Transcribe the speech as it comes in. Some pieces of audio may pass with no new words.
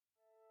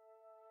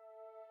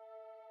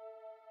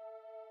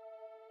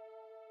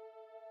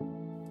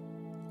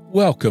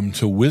Welcome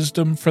to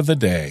Wisdom for the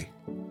Day.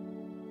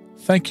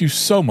 Thank you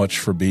so much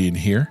for being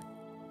here.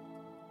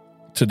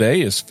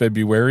 Today is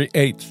February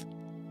 8th,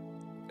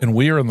 and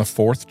we are in the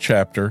 4th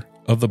chapter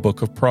of the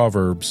book of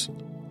Proverbs,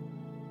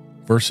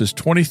 verses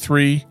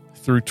 23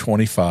 through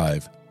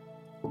 25,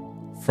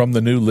 from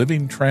the New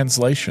Living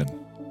Translation.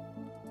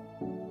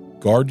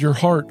 Guard your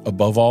heart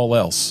above all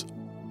else,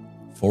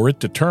 for it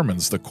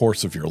determines the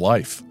course of your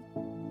life.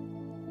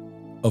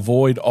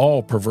 Avoid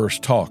all perverse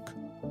talk.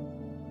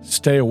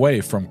 Stay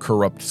away from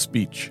corrupt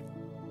speech.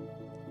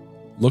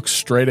 Look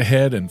straight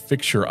ahead and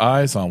fix your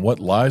eyes on what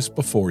lies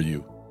before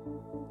you.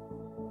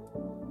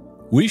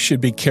 We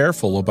should be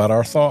careful about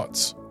our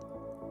thoughts.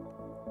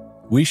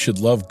 We should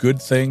love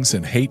good things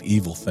and hate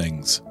evil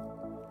things.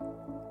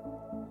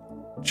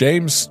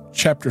 James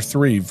chapter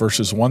 3,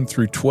 verses 1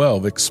 through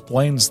 12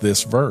 explains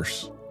this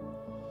verse.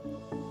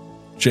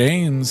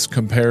 James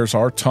compares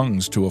our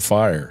tongues to a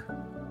fire.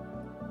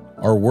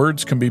 Our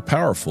words can be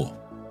powerful.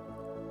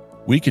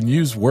 We can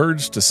use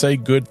words to say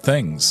good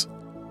things,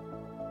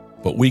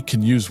 but we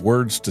can use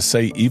words to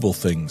say evil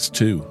things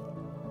too.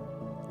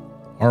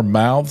 Our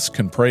mouths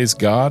can praise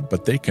God,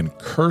 but they can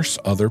curse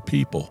other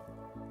people.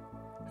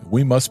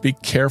 We must be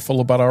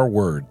careful about our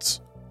words.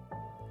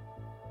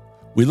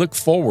 We look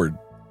forward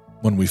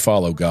when we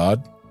follow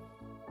God.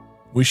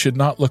 We should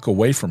not look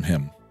away from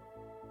Him.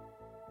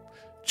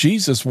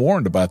 Jesus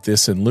warned about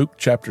this in Luke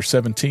chapter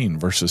 17,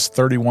 verses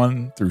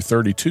 31 through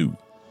 32.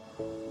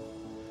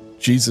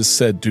 Jesus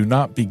said, "Do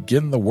not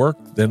begin the work,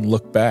 then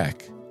look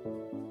back.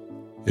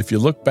 If you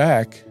look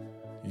back,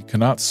 you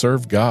cannot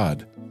serve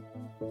God."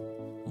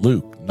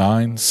 Luke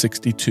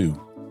 9:62.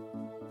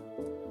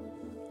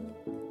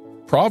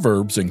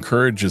 Proverbs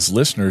encourages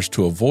listeners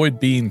to avoid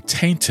being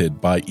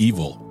tainted by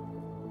evil.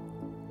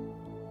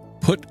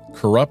 Put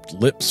corrupt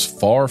lips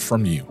far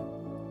from you.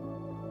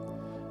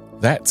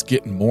 That's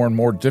getting more and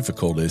more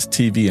difficult as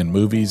TV and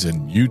movies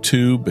and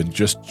YouTube and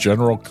just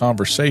general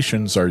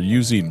conversations are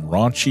using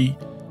raunchy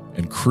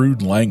and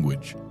crude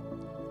language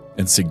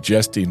and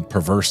suggesting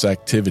perverse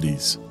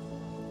activities.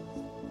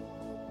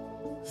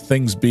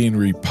 Things being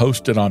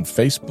reposted on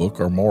Facebook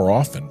are more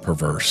often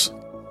perverse.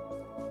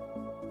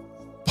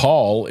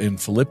 Paul in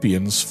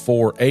Philippians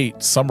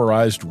 4:8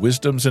 summarized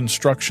wisdom's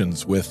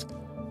instructions with,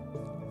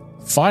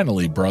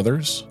 "Finally,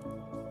 brothers,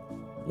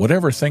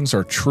 whatever things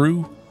are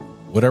true,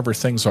 whatever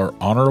things are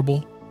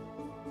honorable,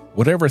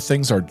 whatever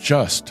things are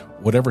just,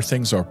 whatever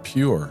things are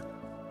pure,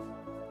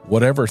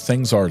 whatever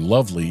things are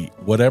lovely,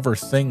 whatever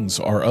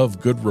things are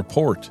of good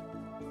report,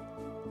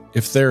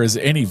 if there is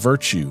any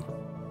virtue,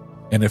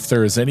 and if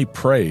there is any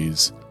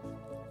praise,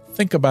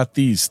 think about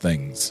these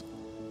things."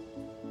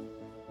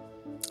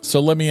 So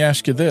let me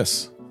ask you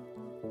this.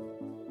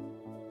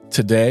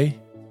 Today,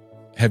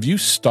 have you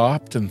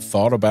stopped and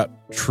thought about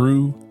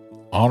true,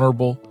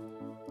 honorable,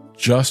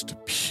 just,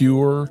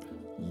 pure,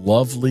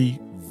 lovely,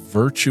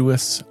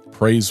 virtuous,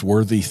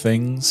 praiseworthy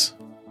things?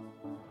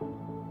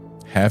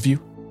 Have you?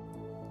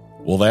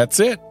 Well, that's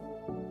it.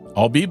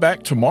 I'll be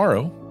back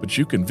tomorrow, but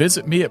you can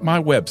visit me at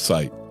my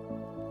website,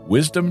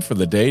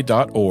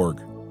 wisdomfortheday.org.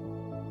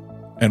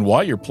 And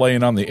while you're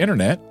playing on the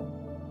internet,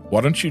 why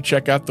don't you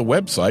check out the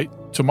website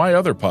to my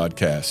other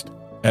podcast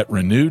at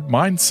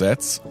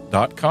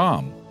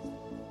renewedmindsets.com.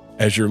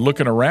 As you're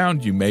looking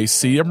around, you may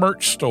see a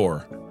merch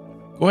store.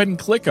 Go ahead and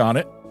click on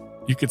it.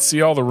 You can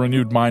see all the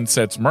Renewed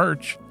Mindsets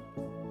merch,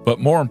 but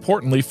more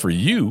importantly for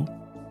you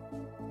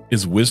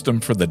is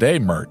Wisdom for the Day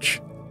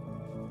merch.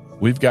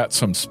 We've got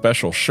some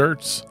special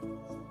shirts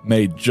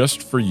made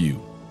just for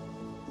you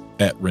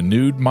at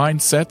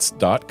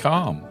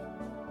renewedmindsets.com.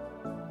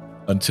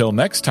 Until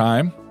next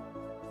time,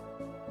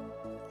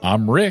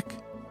 I'm Rick.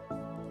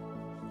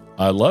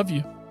 I love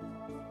you.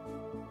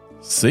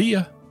 See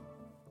ya.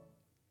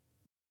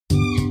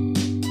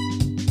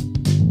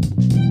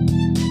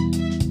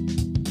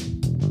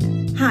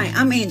 Hi,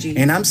 I'm Angie.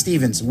 And I'm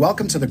Stevens.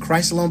 Welcome to the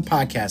Christ Alone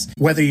podcast.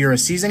 Whether you're a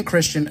seasoned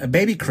Christian, a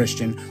baby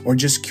Christian, or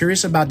just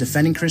curious about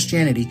defending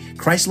Christianity,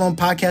 Christ Alone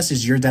podcast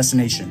is your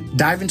destination.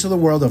 Dive into the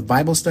world of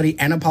Bible study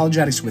and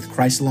apologetics with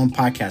Christ Alone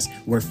podcast,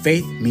 where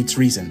faith meets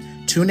reason.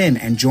 Tune in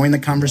and join the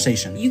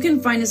conversation. You can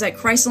find us at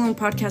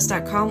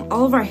ChristAlonePodcast.com.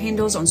 All of our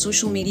handles on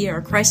social media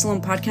are Christ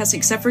Alone Podcast,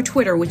 except for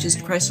Twitter, which is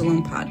Christ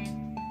Alone Pod.